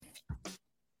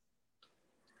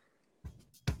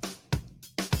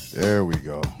There we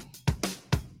go.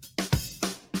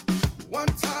 One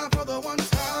time for the one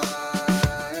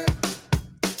time.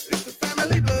 It's the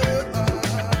family bloodline.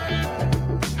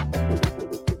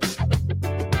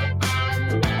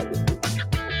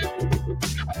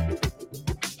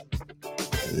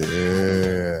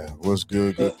 Yeah. What's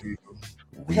good people?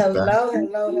 We back.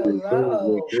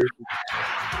 Hello.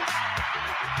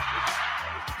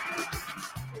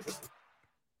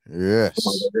 Yes.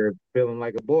 They're feeling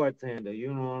like a bartender,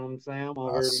 you know what I'm saying? I'm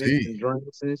over here mixing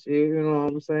drinks and shit, you know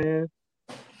what I'm saying?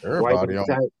 Everybody on.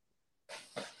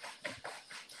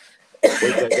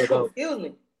 Excuse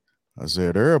me. I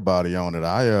said everybody on it.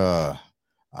 I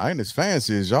ain't as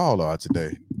fancy as y'all are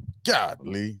today.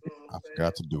 Godly. I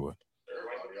forgot to do it.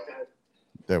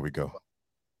 There we go.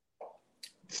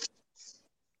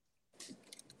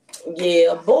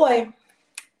 Yeah, boy.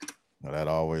 Now, that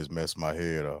always messed my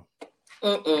head up.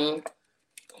 Man.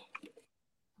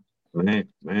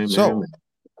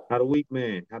 How the week,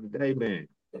 man? How the day, man?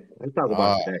 Let's talk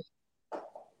about today.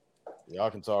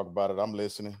 Y'all can talk about it. I'm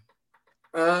listening.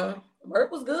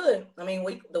 Work was good. I mean,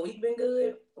 the week been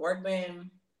good. Work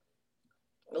been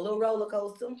a little roller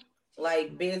coaster.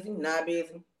 Like busy, not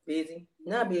busy, busy,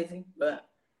 not busy. But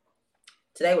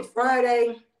today was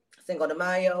Friday, Cinco de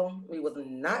Mayo. We was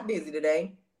not busy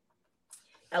today.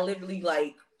 I literally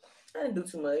I didn't do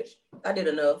too much. I did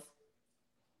enough.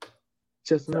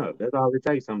 Just enough. That's all it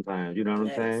takes sometimes. You know what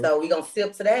I'm saying? So we gonna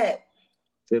sip to that.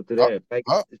 Sip to that. Fake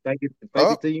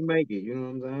it till you make it. You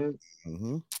know what I'm saying?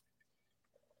 Mm-hmm.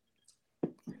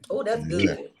 Oh, that's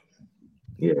good.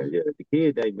 Yeah. The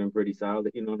kid day been pretty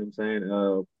solid. You know what I'm saying?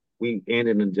 We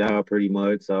ended the job pretty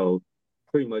much, so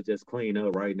pretty much just clean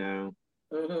up right now.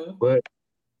 Mm-hmm. But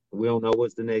we don't know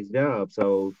what's the next job,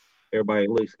 so everybody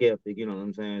looks skeptic. You know what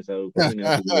I'm saying? So clean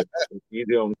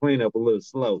up a little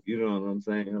slow. You know what I'm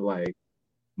saying?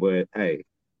 But hey,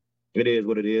 it is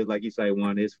what it is. Like you say,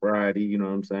 it's Friday. You know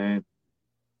what I'm saying?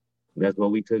 That's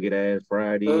what we took it as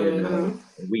Friday, and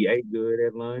we ate good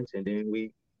at lunch, and then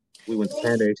we went to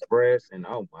Panda Express, and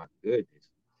oh my goodness.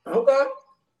 Okay.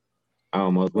 I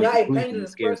almost went to Panda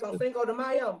Express on Cinco de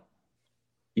Mayo.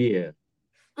 Yeah.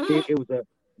 It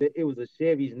was a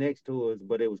Chevy's next to us,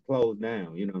 but it was closed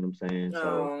down. You know what I'm saying?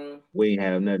 So we ain't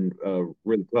have nothing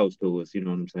really close to us. You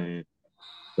know what I'm saying?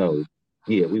 So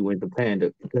yeah, we went to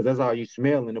Panda because that's all you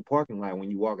smell in the parking lot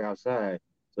when you walk outside.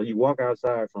 So you walk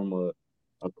outside from a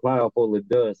cloud full of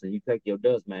dust, and you take your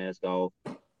dust mask off,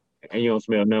 and you don't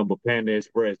smell nothing but Panda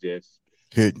Express just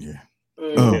hitting you,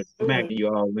 just smacking you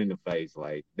all in the face.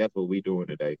 Like that's what we doing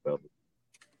today, fellas.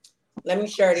 Let me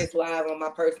share this live on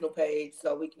my personal page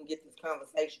so we can get this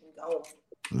conversation going.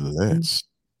 Let's.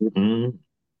 Your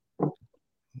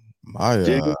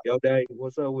day,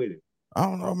 what's up with it? I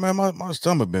don't know, man. My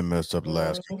stomach been messed up the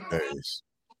last couple days.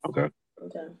 Okay.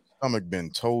 Stomach been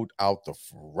towed out the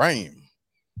frame.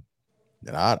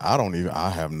 And I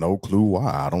have no clue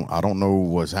why. I don't know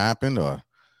what's happened or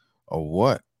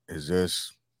what. It's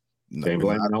just can't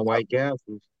blame it on White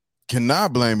Castles.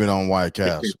 Cannot blame it on White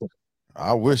Castle.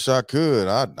 I wish I could.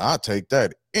 I'd take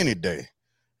that any day.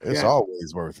 It's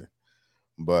always worth it.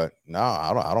 But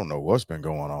I don't know what's been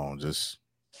going on. Just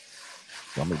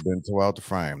stomach been towed out the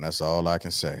frame. That's all I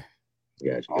can say.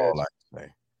 I can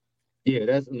say. Yeah,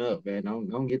 that's enough, man.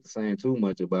 Don't get to saying too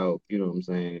much about, you know what I'm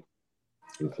saying,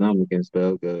 the stomach and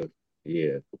stuff.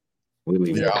 Yeah, we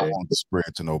leave it. I don't want to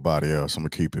spread to nobody else. I'm gonna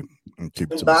keep it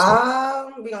to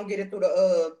myself. We gonna get it through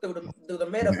the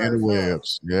metaverse. The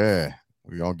interwebs. Yeah,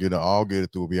 we gonna get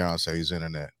it through Beyonce's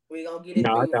internet. We gonna get it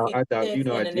through. I thought Jig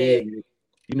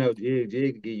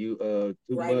could give you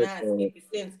too much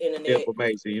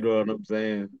information. You know what I'm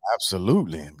saying?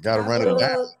 Absolutely, gotta run it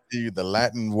down. See the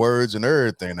Latin words and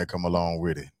everything that come along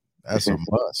with it. That's a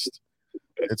must.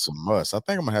 It's a must. I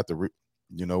think I'm gonna have to.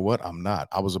 You know what? I'm not.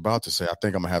 I was about to say I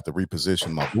think I'm gonna have to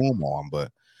reposition my boom arm,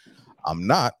 but I'm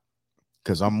not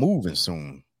because I'm moving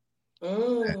soon.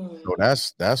 So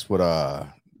that's what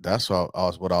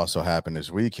also happened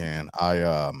this weekend.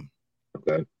 I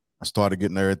started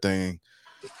getting everything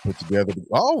put together.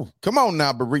 Oh, come on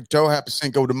now, Burrito. Happy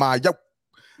Cinco de Mayo.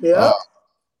 Yeah.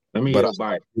 Let me get a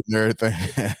bite.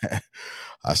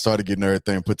 I started getting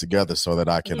everything put together so that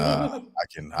I can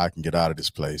get out of this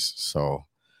place. So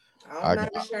I'm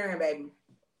not sharing, baby.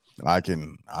 I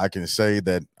can say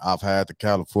that I've had the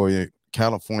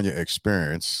California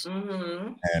experience,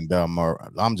 and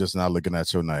I'm just not looking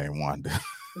at your name, Wanda.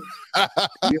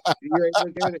 you ain't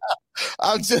looking at it.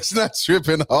 I'm just not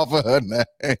tripping off of her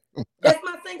name. That's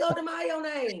my Cinco de Mayo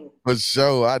name. For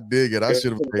sure, I dig it. I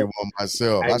should have made one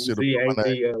myself. I should have.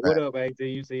 What up, AT?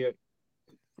 You see it?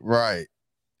 Right.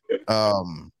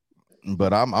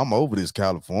 But I'm over this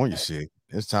California shit.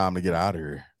 It's time to get out of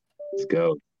here. Let's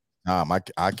go.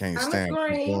 I can't I'm stand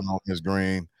what's Green. going on, Miss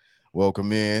Green.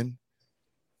 Welcome in.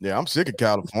 Yeah, I'm sick of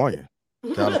California.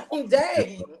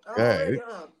 Dang. Yeah,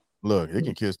 look, it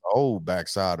can kiss the whole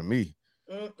backside of me.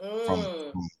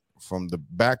 From the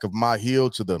back of my heel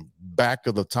to the back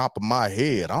of the top of my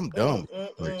head. I'm done.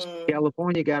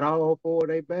 California got all 4 of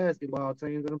their basketball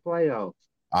teams in the playoffs.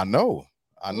 I know.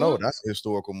 That's a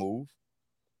historical move.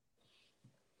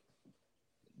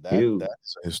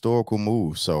 That's a historical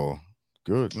move. So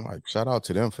good. Like, shout out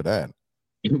to them for that.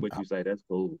 But you say that's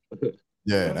cool.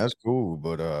 Yeah, that's cool.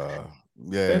 But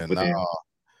yeah, nah,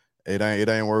 it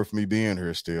ain't worth me being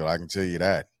here still. I can tell you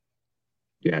that.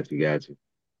 Got you.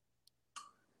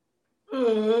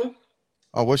 Oh,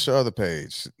 what's your other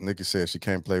page? Nikki said she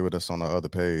can't play with us on the other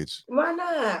page. Why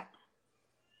not?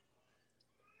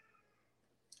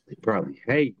 They probably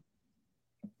hate.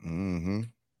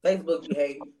 Facebook be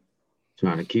hating.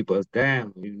 Trying to keep us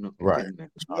down, you know. Right.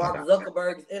 Mark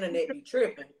Zuckerberg's internet be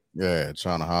tripping. Yeah,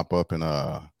 trying to hop up and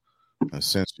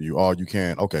censor you all you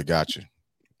can. Okay, gotcha.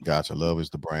 Love is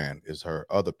the brand is her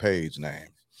other page name.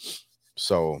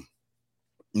 So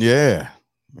yeah.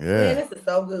 Man, this is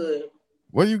so good.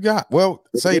 What you got? Well,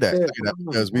 say that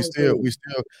because we still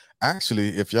actually,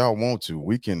 if y'all want to,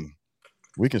 we can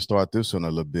start this one a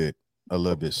little bit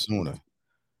sooner.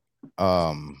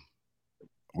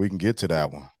 We can get to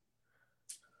that one.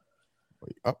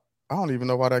 I don't even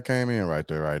know why that came in right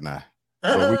there right now.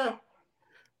 But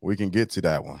we can get to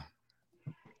that one.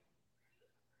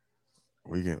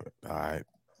 We can. All right.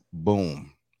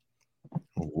 Boom.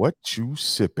 What you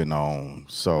sipping on?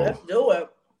 So let's do it.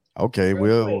 Okay,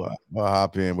 we'll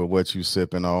hop in with what you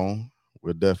sipping on.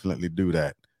 We'll definitely do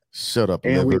that. Shut up,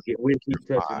 and we'll keep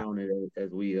touching on it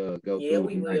as we go through.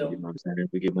 We will. You know what I'm saying? If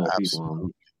we get more people on.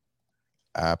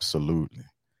 Absolutely.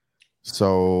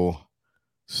 So,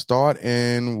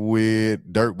 starting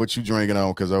with Dirt, what you drinking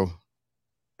on, Cuzzo?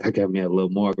 I got me a little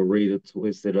margarita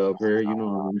twisted up here. You know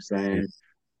what I'm saying?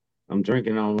 I'm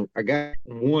drinking on. I got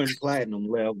one platinum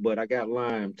left, but I got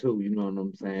lime too. You know what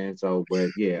I'm saying? So,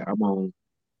 but yeah, I'm on.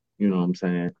 You know what I'm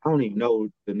saying? I don't even know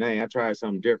the name. I tried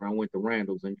something different. I went to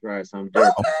Randall's and tried something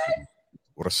different. Okay.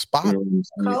 What a spot. You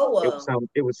know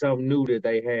it was something new that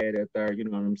they had at there. You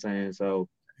know what I'm saying? So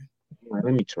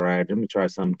let me try it. Let me try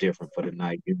something different for the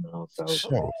night. You know. So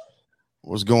sure.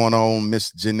 What's going on,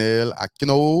 Miss Janelle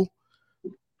Aquino?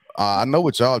 I know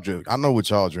what y'all drink. I know what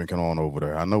y'all drinking on over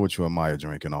there. I know what you and Maya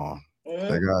drinking on.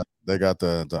 They got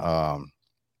the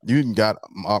you even got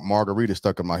margarita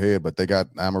stuck in my head, but they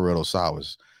got amaretto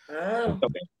sours.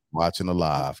 Watching the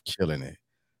live, killing it,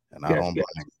 and I don't blame.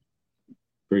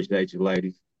 Appreciate you,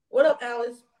 ladies. What up,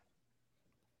 Alice?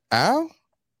 Al?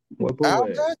 What Al?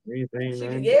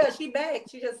 She back.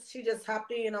 She just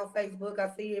hopped in on Facebook. I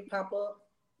see it pop up.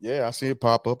 Yeah, I see it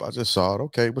pop up. I just saw it.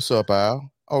 Okay, what's up,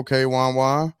 Al? Okay,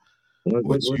 Juan.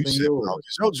 What you said?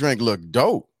 Your drink look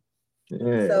dope.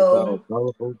 Yeah, so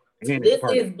this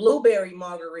is blueberry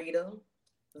margarita,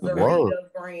 Zarita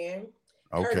brand.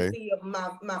 Okay. Courtesy of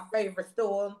my favorite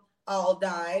store, All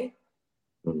Die.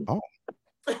 Oh.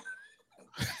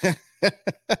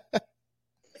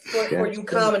 for you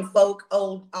common folk,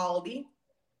 old Aldi.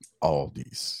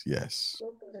 Aldi's, yes.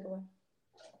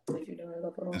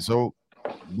 And so,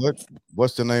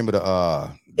 what's the name of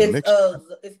the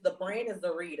it's the brand is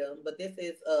Zarita, but this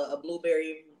is a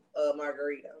blueberry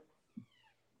margarita.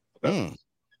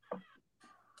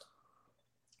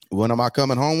 When am I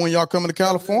coming home? When y'all coming to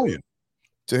California?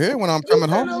 To here when I'm coming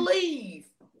home. Leave.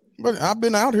 But I've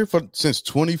been out here since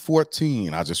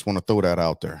 2014. I just want to throw that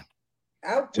out there.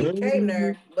 We came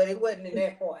there, but it wasn't in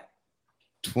that point.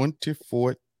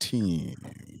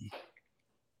 2014.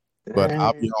 But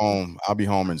I'll be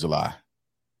home in July.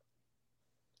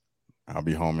 I'll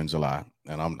be home in July,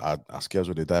 and I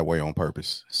scheduled it that way on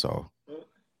purpose. So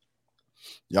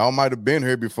y'all might have been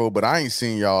here before, but I ain't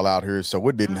seen y'all out here, so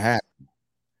it didn't happen.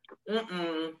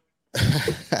 I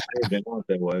ain't been out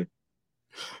that way.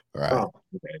 Right. Oh,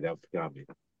 okay, that was the comment.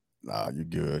 Nah, you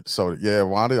good. So yeah,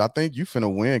 Wanda, I think you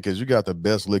finna win because you got the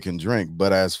best looking drink.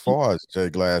 But as far as J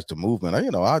Glass the movement,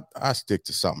 you know, I stick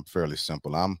to something fairly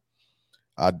simple.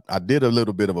 I did a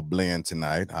little bit of a blend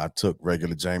tonight. I took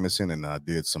regular Jameson and I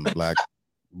did some black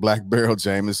barrel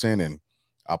Jameson, and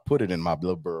I put it in my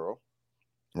little barrel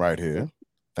right here.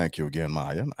 Thank you again,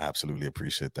 Maya. I absolutely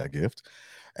appreciate that gift.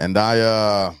 And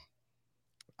I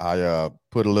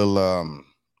put a little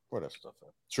what that stuff?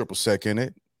 Triple sec in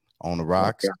it on the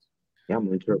rocks. Yeah, I'm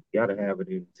gonna gotta have it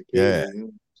in tequila. Yeah, you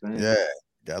know what I'm yeah,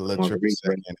 got a little triple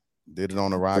sec in it. Did it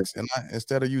on the rocks, and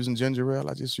instead of using ginger ale,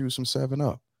 I just used some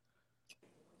 7-Up.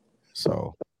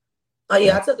 So Oh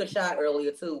yeah, I took a shot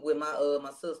earlier too with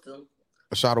my sister.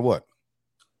 A shot of what?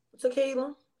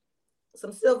 Tequila,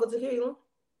 some silver tequila,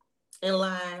 and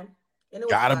lime, and it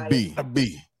was Gotta fire.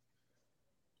 be.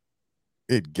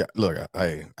 Look.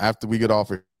 Hey, after we get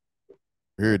off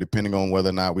here, depending on whether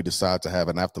or not we decide to have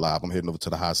an afterlife, I'm heading over to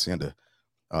the Hacienda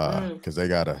because they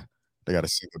got a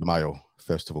Cinco de Mayo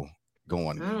festival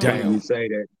going down. You say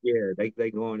that? Yeah,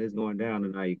 they going. It's going down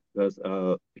tonight because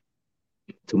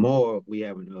tomorrow we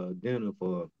having dinner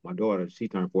for my daughter. She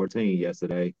turned 14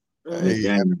 yesterday. Hey,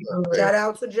 shout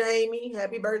out to Jamie.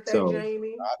 Happy birthday,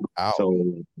 Jamie.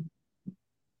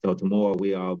 So tomorrow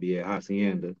we all be at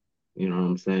Hacienda. You know what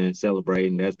I'm saying?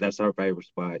 Celebrating. That's her favorite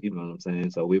spot. You know what I'm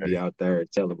saying? So we'll be out there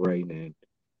celebrating and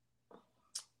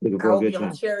looking for a good time. I'll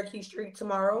be on Cherokee Street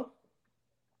tomorrow.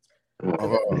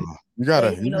 You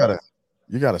gotta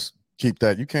keep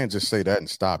that. You can't just say that and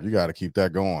stop. You gotta keep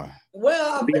that going.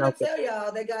 Well, I'm gonna tell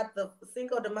y'all they got the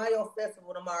Cinco de Mayo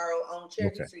festival tomorrow on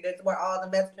Cherokee Street. That's where all the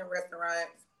Mexican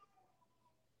restaurants.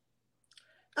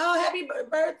 Oh, happy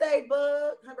birthday,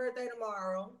 Bug! Happy birthday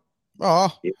tomorrow.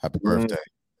 Oh, happy birthday!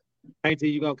 Auntie,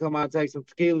 you gonna come out and take some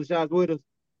tequila shots with us?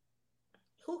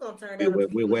 Who gonna turn down?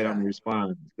 We wait on the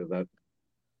response because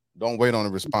don't wait on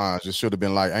the response. It should have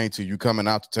been like, Auntie, you coming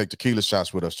out to take tequila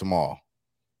shots with us tomorrow?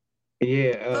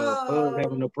 Yeah, Bug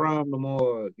having a prom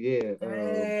tomorrow. Yeah.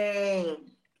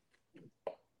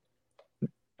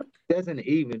 That's in the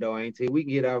evening though, Auntie. We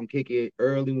can get out and kick it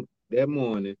early that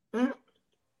morning. Cause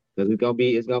it's gonna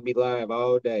be live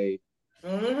all day.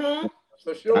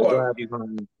 For sure. I'll drive you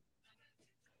home.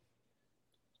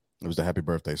 It was the happy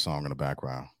birthday song in the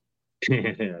background.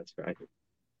 That's right.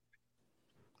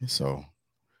 So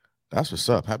that's what's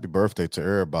up. Happy birthday to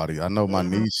everybody. I know my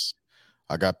niece.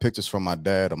 I got pictures from my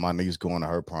dad of my niece going to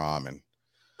her prom, and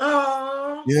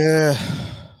yeah.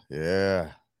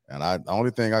 And the only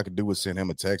thing I could do was send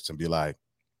him a text and be like,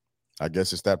 "I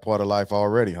guess it's that part of life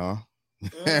already, huh?"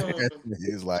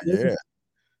 He's like, "Yeah."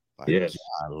 Like, yes.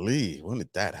 Golly, when did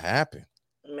that happen?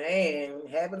 Man, it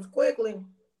happens quickly.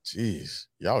 Jeez,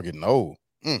 y'all getting old.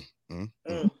 Fix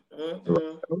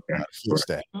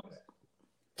that.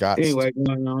 Anyway,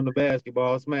 going on the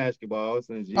basketball, smashketball.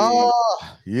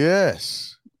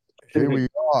 Yes. Here we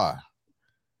are.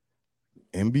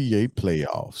 NBA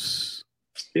playoffs.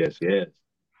 Yes.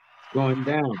 Going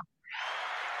down.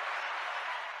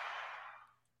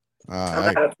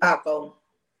 I got a taco.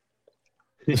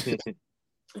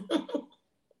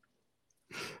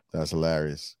 That's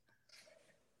hilarious.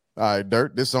 All right,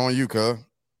 Dirt, this on you, cuz.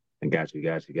 I got you.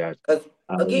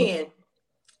 Again,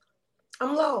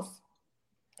 I'm lost.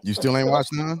 You still ain't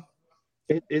watched none?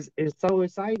 It's so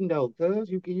exciting though, cuz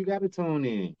you got to tune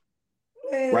in.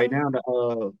 Man. Right now,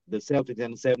 the Celtics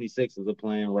and the 76ers are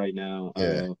playing right now.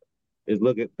 It's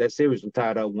looking that series was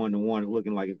tied up 1-1. It's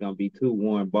looking like it's gonna be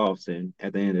 2-1 Boston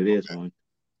at the end of this one.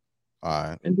 All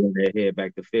right. And then they head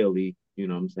back to Philly, you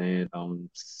know what I'm saying, on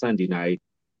Sunday night.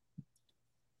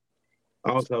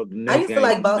 Also, the next I used to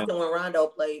like Boston when Rondo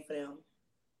played for them.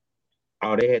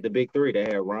 Oh, they had the big three. They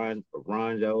had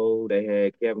Rondo, they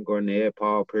had Kevin Garnett,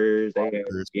 Paul Pierce. They had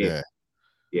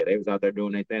they was out there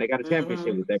doing their thing. They got a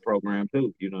championship with that program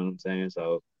too. You know what I'm saying?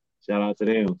 So shout out to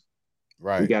them.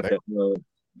 Right. We got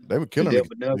they were killing the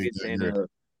Nuggets and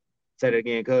say that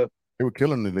again, cuz. They were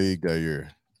killing the league that year.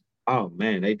 Oh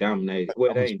man, they dominated.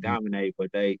 Well, they didn't dominate,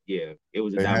 but it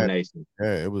was a domination.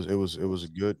 It was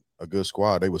a good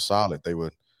squad. They were solid. They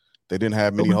didn't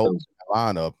have many holes in the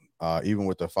lineup. Even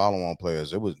with the follow-on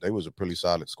players, they was a pretty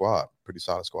solid squad.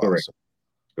 Correct. So.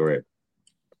 Correct.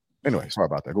 Anyway, sorry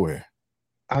about that. Go ahead.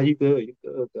 Oh, you good.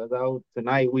 Because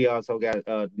tonight we also got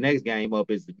next game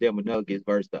up is the Denver Nuggets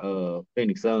versus the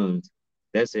Phoenix Suns.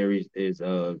 That series is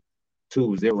 2-0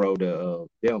 to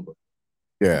Denver.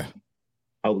 Yeah.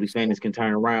 Hopefully Phoenix can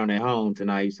turn around at home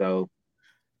tonight. So,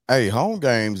 hey, home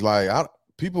games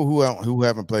people who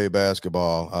haven't played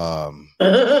basketball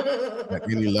at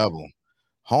any level.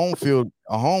 A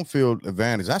home field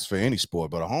advantage, that's for any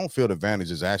sport, but a home field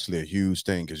advantage is actually a huge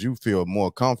thing because you feel more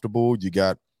comfortable. You've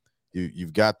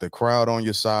got the crowd on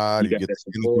your side. You get the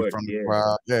support from the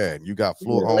crowd. Yeah, you got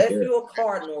floor home. Let's do a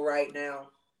Cardinal right now.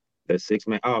 The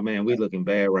 6-man. Oh man, we looking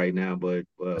bad right now, but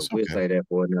we'll say that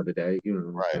for another day. You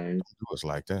know what I'm saying? Don't do us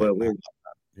like that. But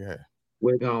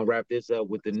we're gonna wrap this up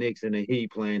with the Knicks and the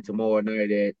Heat playing tomorrow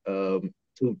night at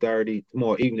 2:30.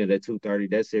 Tomorrow evening at 2:30.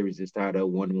 That series is tied up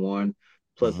 1-1.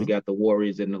 Plus, we got the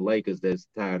Warriors and the Lakers that's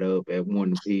tied up at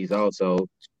 1 apiece. Also,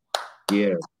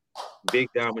 big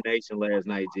domination last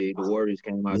night, G. The Warriors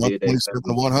came out there.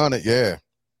 100, yeah.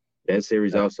 That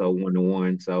series also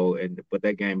 1-1. So, but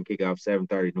that game will kick off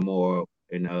 7:30 tomorrow.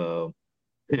 And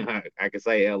I can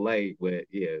say LA, but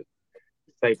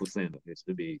Staples Center is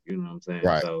to be. You know what I'm saying?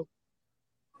 Right. So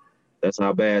that's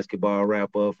our basketball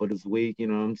wrap up for this week. You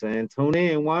know what I'm saying? Tune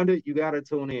in, Wanda. You gotta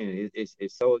tune in. It's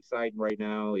so exciting right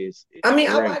now. It's I mean,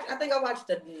 great. I think I watched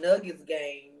the Nuggets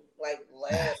game like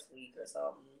last week or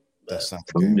something. That's But not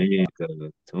the Tune game.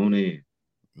 in, tune in.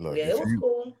 Look, yeah, it was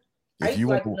cool. I if used you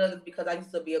to like the want, Nuggets because I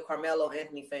used to be a Carmelo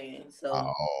Anthony fan. So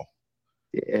oh,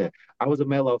 Yeah, I was a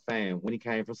Melo fan when he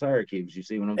came from Syracuse. You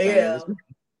see what I'm saying?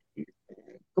 yeah.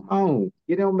 Come on,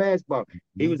 get on basketball.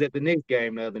 He mhm. was at the Knicks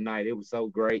game the other night. It was so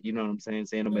great. You know what I'm saying?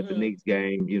 Seeing him at the Hmm. Knicks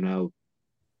game.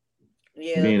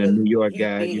 Yeah, Being a because New York he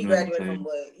guy. You he know what I'm graduated from saying?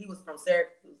 what he was from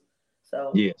Syracuse.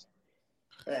 So Yes.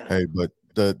 yeah. Hey, but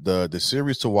the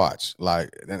series to watch, like,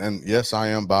 and yes, I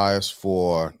am biased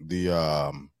for the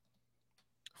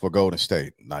for Golden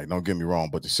State. Like, don't get me wrong,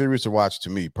 but the series to watch to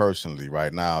me personally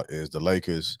right now is the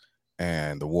Lakers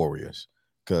and the Warriors,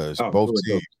 because Oh, both good,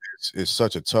 good. teams, it's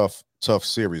such a tough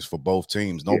series for both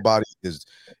teams. Yeah. Nobody is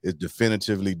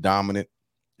definitively dominant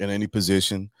in any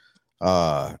position.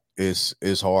 It's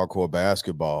hardcore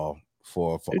basketball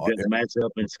for It's just match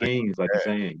up and schemes, like you're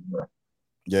saying.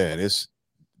 yeah,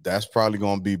 that's probably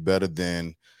going to be better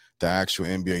than the actual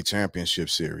NBA championship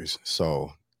series.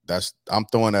 So I'm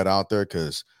throwing that out there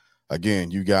because, again,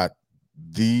 you got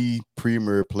the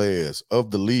premier players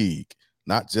of the league,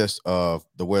 not just of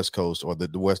the West Coast or the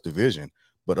West Division,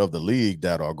 but of the league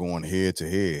that are going head to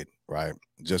head, right?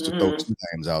 Just to throw Hmm. two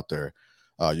names out there.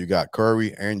 You got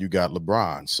Curry and you got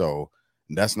LeBron. So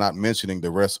that's not mentioning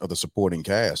the rest of the supporting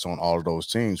cast on all of those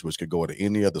teams, which could go to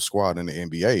any other squad in the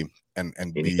NBA and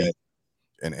Any be day.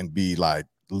 and be like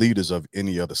leaders of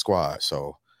any other squad.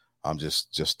 So I'm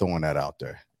just throwing that out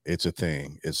there. It's a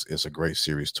thing. It's a great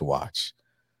series to watch.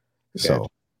 So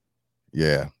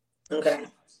yeah. Okay.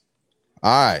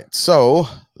 All right. So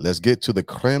let's get to the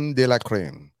creme de la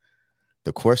creme,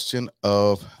 the question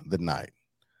of the night.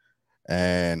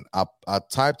 And I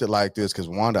typed it like this because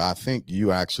Wanda, I think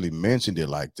you actually mentioned it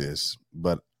like this,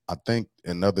 but I think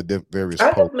in other various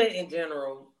I posts. just meant in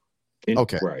general.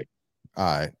 Okay. Right. All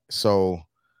right. So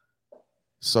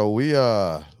we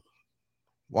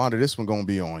Wanda, this one gonna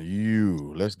be on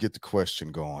you. Let's get the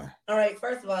question going. All right.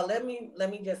 First of all, let me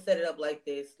just set it up like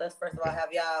this. Let's first of all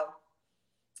have y'all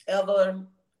ever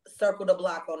circled the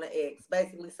block on the X,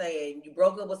 basically saying you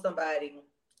broke up with somebody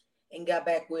and got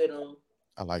back with them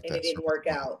I like and it that. didn't work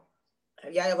out.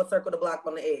 Have y'all ever circled the block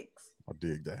on the X? I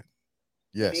dig that.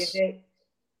 You did Yes. that?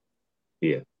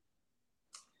 Yeah.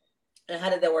 And how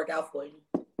did that work out for you?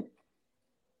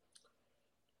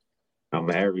 I'm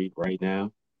married right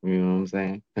now. You know what I'm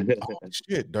saying? Oh,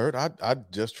 shit, Dirt. I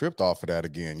just tripped off of that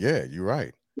again. Yeah, you're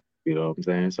right. You know what I'm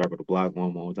saying? Circle the block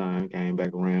one more time, came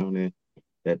back around and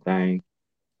that thing.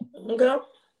 Okay.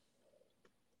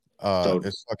 So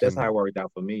It's that's how fucking it worked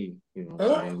out for me. You know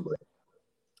what I'm saying?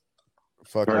 But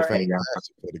fucking All right.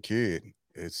 fantastic for the kid.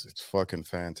 It's fucking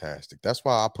fantastic. That's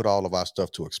why I put all of our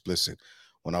stuff to explicit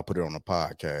when I put it on the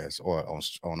podcast or on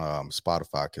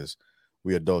Spotify, because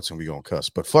we adults and we gonna cuss.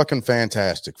 But fucking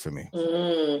fantastic for me.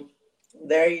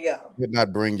 There you go. Did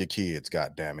not bring your kids,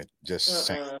 god damn it. Just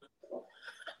saying. Uh-uh.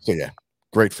 So yeah,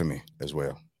 great for me as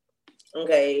well.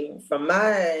 Okay, from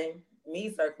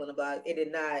me circling the block, it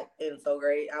did not end so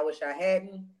great. I wish I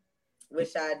hadn't.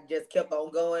 Wish I just kept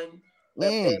on going,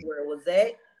 left Mm. that where it was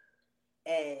at,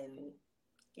 and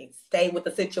stayed with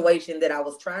the situation that I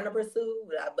was trying to pursue,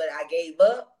 but I gave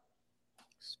up.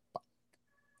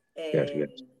 And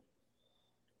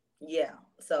yeah,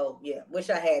 so yeah, wish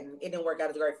I hadn't. It didn't work out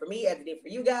as great for me as it did for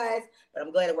you guys, but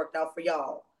I'm glad it worked out for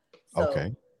y'all. So,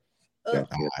 Okay. Gotcha.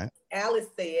 All right. Alice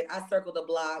said, I circled the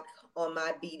block on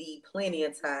my BD plenty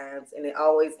of times and it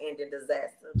always ended in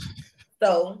disaster.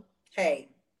 So, hey,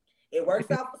 it works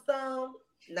out for some,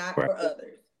 not Right. for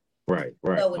others. Right.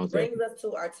 So, which Most brings definitely. us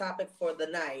to our topic for the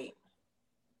night.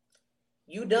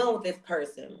 You done with this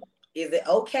person. Is it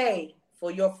okay for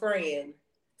your friend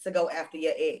to go after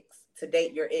your ex, to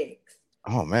date your ex?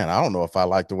 Oh man, I don't know if I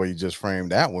like the way you just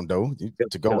framed that one though.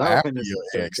 To go 'Cause I was after finna your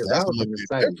say- ex, 'cause that's I a was little finna bit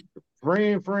say,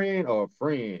 different. friend or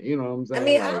friend. You know what I'm I saying?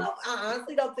 mean, Like, I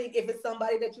honestly don't think if it's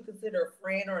somebody that you consider a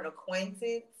friend or an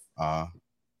acquaintance.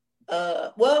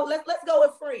 Well, let's go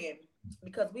with friend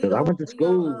because we because I went to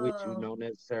school gonna, with you don't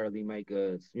necessarily make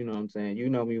us, you know what I'm saying? You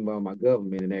know me about my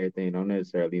government and everything, don't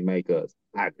necessarily make us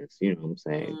partners, you know what I'm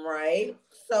saying? right.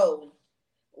 So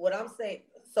what I'm saying,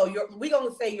 so we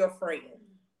gonna say your friend.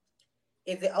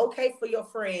 Is it okay for your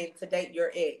friend to date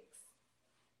your ex?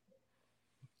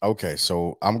 Okay,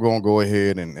 so I'm gonna go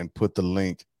ahead and put the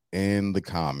link in the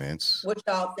comments. What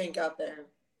y'all think out there?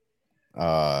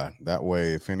 That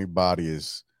way, if anybody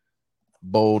is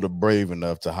bold or brave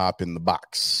enough to hop in the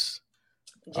box,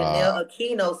 Janelle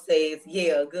Aquino says,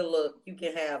 "Yeah, good look. You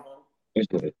can have them." That's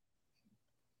good.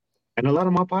 And a lot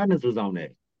of my partners was on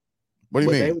that. What do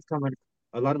you But they mean? was coming.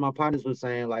 A lot of my partners was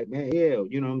saying like, man, yeah,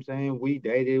 you know what I'm saying. We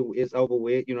dated. It's over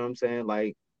with. You know what I'm saying.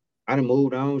 Like, I done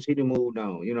moved on. She done moved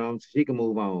on. You know what I'm. She can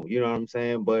move on. You know what I'm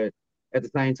saying. But at the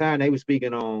same time, they were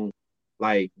speaking on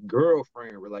like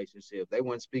girlfriend relationship. They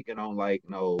weren't speaking on like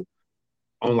on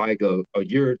like a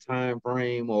year time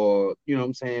frame or you know what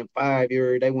I'm saying 5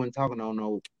 year. They weren't talking on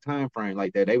no time frame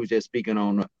like that. They was just speaking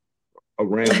on a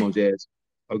realm of just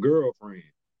a girlfriend.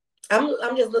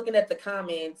 I'm just looking at the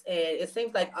comments, and it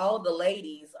seems like all the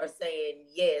ladies are saying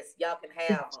yes, y'all can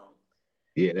have them.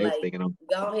 Yeah, they was Like, speaking on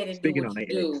go ahead and do speaking what on you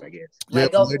their ex, do. I guess. Yeah,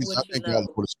 Like, but go do ladies, I what you think y'all are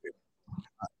know. full of shit.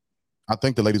 I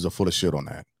think the ladies are full of shit on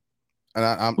that, and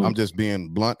I'm just being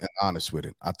blunt and honest with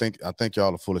it. I think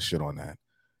y'all are full of shit on that.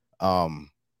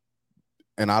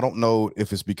 And I don't know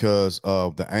if it's because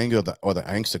of the anger or the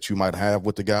angst that you might have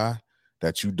with the guy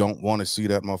that you don't want to see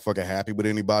that motherfucker happy with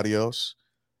anybody else.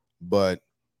 But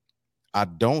I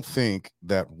don't think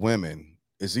that women,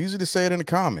 it's easy to say it in the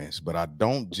comments, but I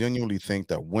don't genuinely think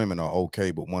that women are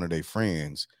okay with one of their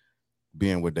friends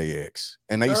being with their ex.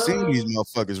 And they seen these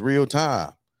motherfuckers real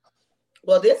time.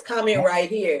 Well, this comment right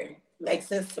here makes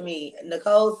sense to me.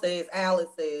 Nicole says, Alice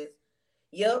says,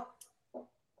 yep,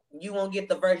 you won't get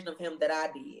the version of him that I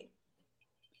did.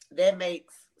 That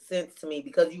makes sense to me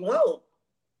because you won't.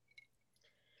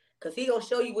 Because he gonna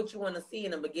show you what you want to see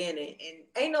in the beginning. And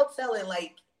ain't no telling,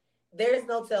 like, there's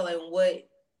no telling what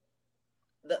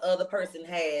the other person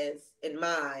has in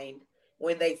mind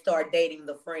when they start dating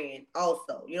the friend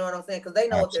also. You know what I'm saying? Because they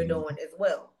know Absolutely. what they're doing as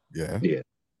well. Yeah. Yeah.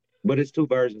 But it's two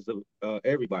versions of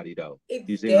everybody though. It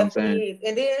You see what I'm definitely saying? is.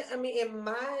 And then, I mean, and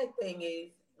my thing is,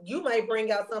 you might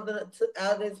bring out something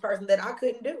out of this person that I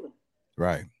couldn't do.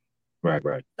 Right.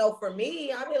 Right. So for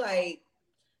me, I'd be like,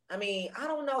 I mean, I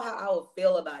don't know how I would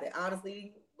feel about it.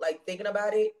 Honestly, like thinking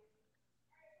about it.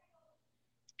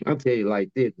 I'll tell you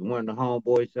like this: when the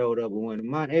homeboy showed up with one of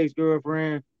my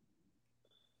ex-girlfriend,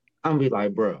 I'm be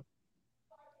like, bro,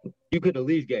 you could at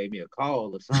least gave me a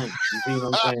call or something. You see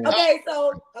what I'm saying? Okay,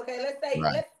 so let's say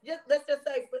Right. let's just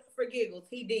say for giggles,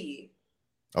 he did.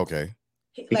 Okay.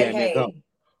 He Like, gave me a call. hey,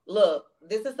 look,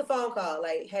 this is the phone call.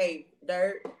 Like, hey,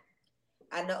 Dirt,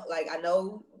 I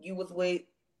know you was with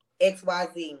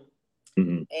XYZ,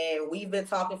 and we've been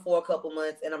talking for a couple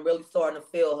months, and I'm really starting to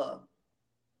feel her.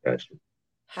 Gotcha.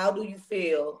 How do you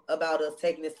feel about us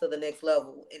taking this to the next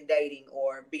level in dating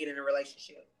or being in a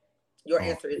relationship? Your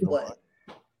answer is what?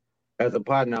 As a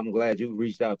partner, I'm glad you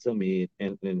reached out to me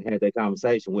and had that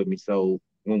conversation with me. So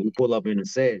when we pull up in a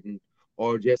setting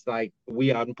or just like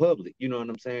we out in public, you know what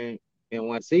I'm saying? And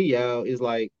when I see y'all, it's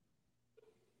like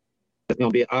it's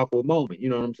gonna be an awkward moment, you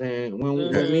know what I'm saying? We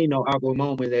don't need no awkward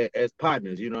moment as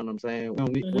partners, you know what I'm saying? We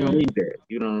don't need that,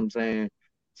 you know what I'm saying?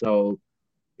 So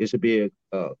it should be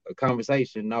a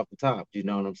conversation off the top, you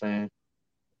know what I'm saying?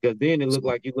 Because then it looked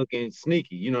like you looking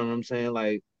sneaky, you know what I'm saying?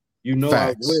 Like I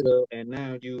was with her, and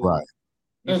now you right.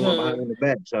 you going behind the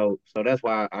back. So that's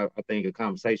why I think a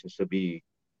conversation should be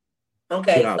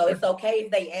okay. So it's okay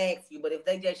if they ask you, but if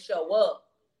they just show up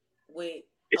with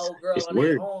old girl on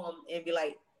their arm and be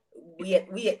like, we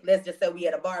let's just say we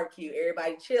at a barbecue,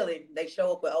 everybody chilling, they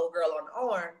show up with old girl on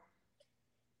the arm,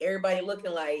 everybody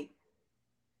looking like.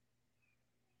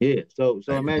 Yeah. So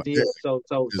imagine so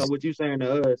what you saying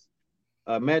to us?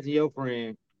 Imagine your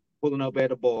friend pulling up at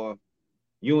the bar,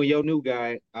 you and your new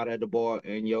guy out at the bar,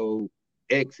 and your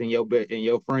ex and your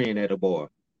friend at the bar.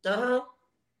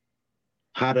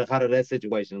 How did that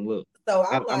situation look? So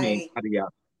I'm I mean, how do y'all?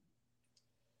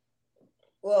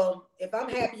 Well, if I'm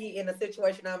happy in the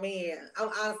situation I'm in, I'm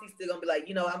honestly still gonna be like,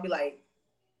 I'll be like,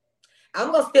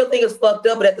 I'm gonna still think it's fucked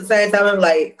up, but at the same time, I'm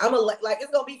like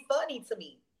it's gonna be funny to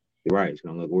me. Right, it's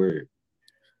gonna look weird.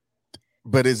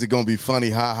 But is it gonna be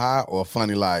funny, ha, or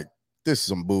funny like this is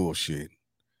some bullshit?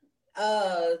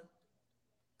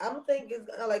 I'm thinking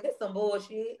like this some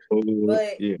bullshit,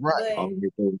 but yeah, right.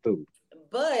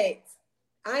 But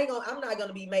I'm not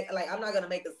gonna be I'm not gonna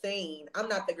make a scene. I'm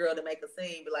not the girl to make a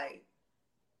scene. Be like,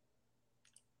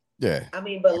 yeah. I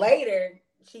mean, but later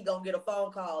she gonna get a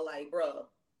phone call like, bro,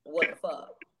 what the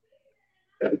fuck?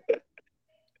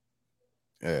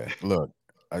 Yeah, look,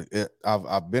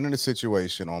 I've been in a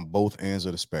situation on both ends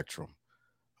of the spectrum,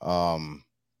 and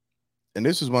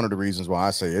this is one of the reasons why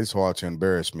I say it's hard to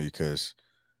embarrass me because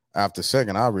after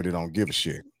second, I really don't give a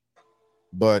shit.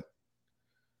 But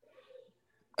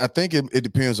I think it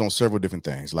depends on several different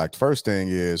things. Like, first thing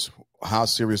is how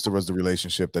serious was the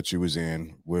relationship that you was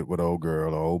in with old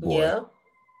girl or old boy. Yeah.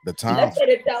 The time. Let's say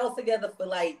that y'all was together for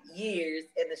like years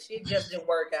and the shit just didn't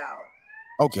work out.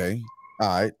 Okay. All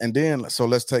right, and then so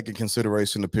let's take in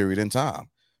consideration the period in time,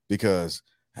 because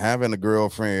having a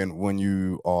girlfriend when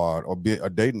you are or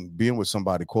dating, being with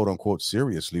somebody quote unquote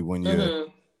seriously when you're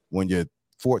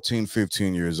 14,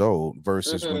 15 years old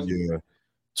versus when you're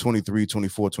 23,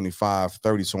 24, 25,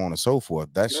 30, so on and so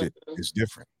forth, that shit is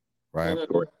different, right?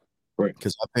 Right.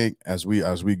 Because I think as we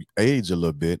age a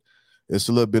little bit, it's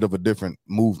a little bit of a different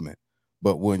movement.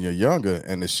 But when you're younger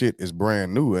and the shit is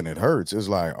brand new and it hurts, it's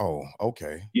like, oh,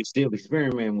 okay. You still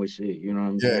experimenting with shit, you know what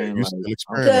I'm Yeah, saying? you Like, still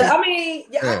experiment. I mean, I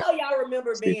Yeah. know y'all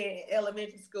remember being in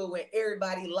elementary school when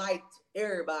everybody liked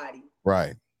everybody.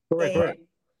 Right. Correct.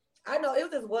 I know it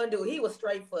was this one dude. He was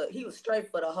straight for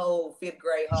the whole 5th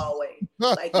grade hallway.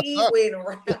 Like he went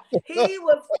around. He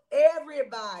was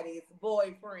everybody's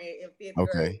boyfriend in 5th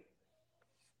grade.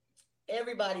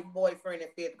 Everybody's boyfriend in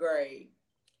 5th grade.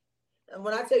 And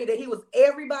when I tell you that he was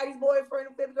everybody's boyfriend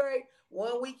in 5th grade,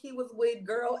 one week he was with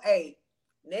girl A,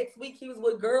 next week he was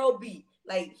with girl B.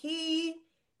 Like he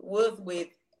was with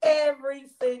every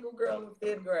single girl in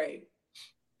 5th grade.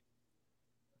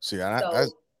 See,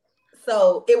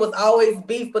 so it was always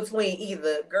beef between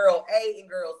either girl A and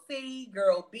girl C,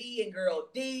 girl B and girl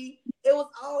D. It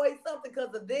was always something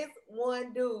because of this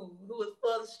one dude who was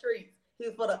for the streets. He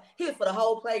was for the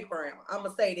whole playground. I'm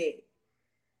gonna say that.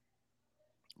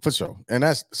 For sure. And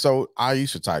that's so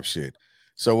Aisha type shit.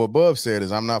 So what Bub said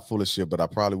is I'm not full of shit, but I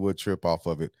probably would trip off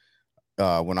of it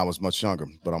when I was much younger.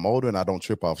 But I'm older and I don't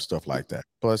trip off stuff like that.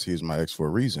 Plus, he's my ex for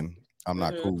a reason. I'm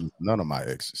not cool with none of my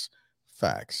exes.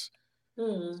 Facts.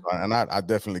 And I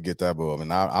definitely get that, Bub.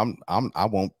 And I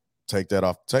won't take that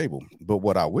off the table. But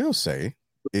what I will say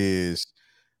is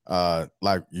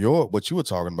like what you were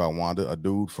talking about, Wanda, a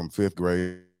dude from 5th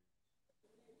grade.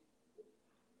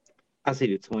 I see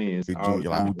the twins.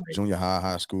 Junior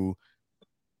high school.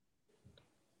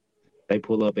 They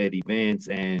pull up at events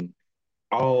and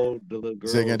all the little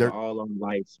girls are all on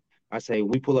lights. I say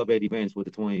we pull up at events with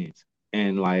the twins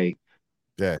and like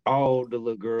all the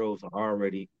little girls are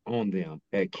already on them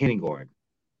at kindergarten.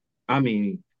 I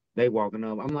mean, they walking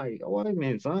up. I'm like, oh, wait a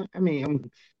minute, son. I mean,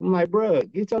 I'm like, bro,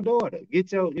 get your daughter, you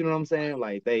know what I'm saying?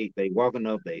 Like they walking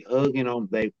up, they hugging them.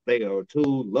 They are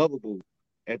too lovable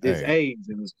at this age,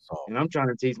 and I'm trying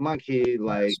to teach my kid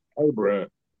like, hey, bro,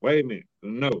 wait a minute,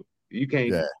 no, you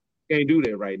can't do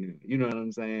that right now. You know what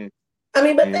I'm saying? I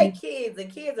mean, but they kids,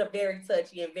 and kids are very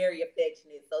touchy and very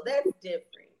affectionate, so that's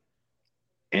different.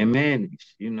 And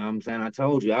managed, you know what I'm saying? I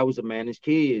told you I was a managed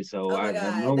kid, so I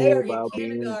know they are about in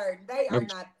kindergarten. They are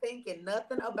not thinking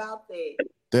nothing about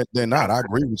that. They're not. I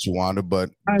agree with you, Wanda,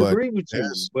 but I agree with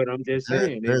you. But I'm just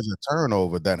saying there's a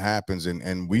turnover that happens,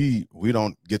 and we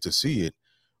don't get to see it,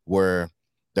 where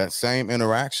that same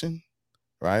interaction,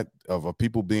 right, of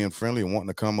people being friendly and wanting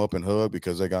to come up and hug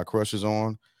because they got crushes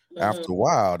on. After a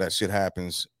while, that shit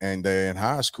happens, and they're in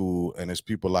high school, and it's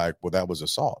people like, well, that was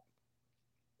assault.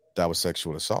 That was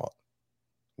sexual assault.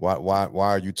 Why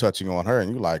are you touching on her?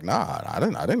 And you're like, nah, I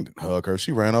didn't hug her.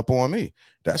 She ran up on me.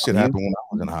 That shit happened when I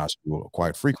was in high school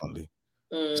quite frequently.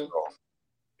 So,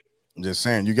 I'm just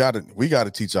saying, we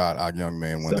gotta teach our young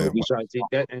men when we try to teach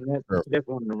that, and that's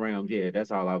one of the realms. Yeah,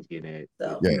 that's all I was getting at.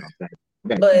 So, yeah.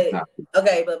 But back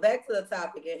to the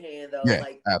topic at hand, though. Yeah,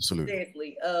 like absolutely.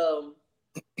 Seriously,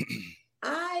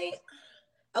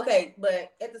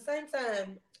 but at the same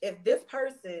time, if this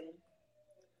person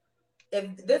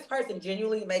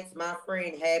genuinely makes my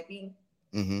friend happy,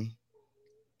 and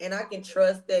I can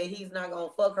trust that he's not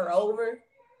gonna fuck her over,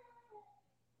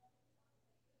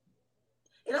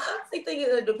 and I honestly think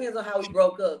it depends on how we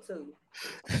broke up too.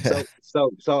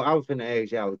 So I was finna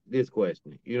ask y'all this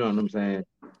question. You know what I'm saying?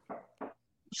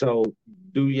 So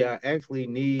do y'all actually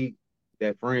need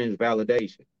that friend's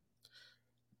validation?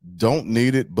 Don't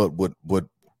need it, but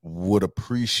would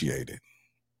appreciate it.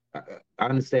 I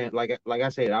understand. Like I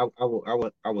said, I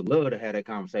would love to have that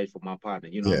conversation with my partner.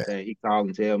 You know what I'm saying? He called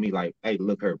and tell me like, "Hey,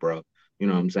 look her, bro." You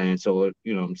know what I'm saying? So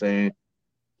you know what I'm saying?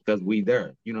 Because we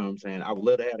there. You know what I'm saying? I would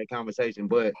love to have that conversation,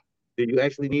 but do you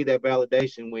actually need that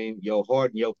validation when your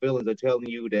heart and your feelings are telling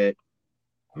you that,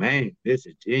 man, this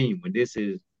is genuine. This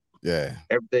is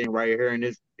everything right here in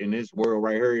this world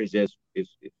right here is just it's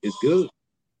good.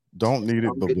 Don't need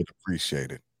it, but would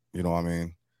appreciate it. You know what I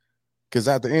mean? Because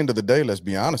at the end of the day, let's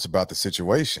be honest about the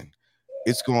situation.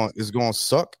 It's going to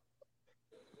suck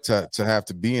to have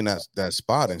to be in that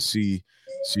spot and see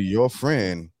your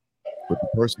friend with the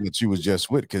person that you was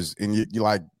just with. Because you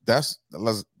like that's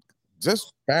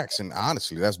just facts, and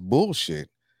honestly, that's bullshit.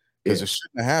 Because it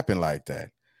shouldn't have happened like that.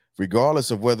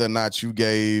 Regardless of whether or not you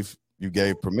gave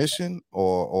permission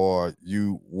or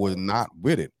you were not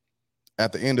with it.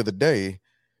 At the end of the day,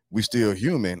 we still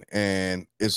human, and it's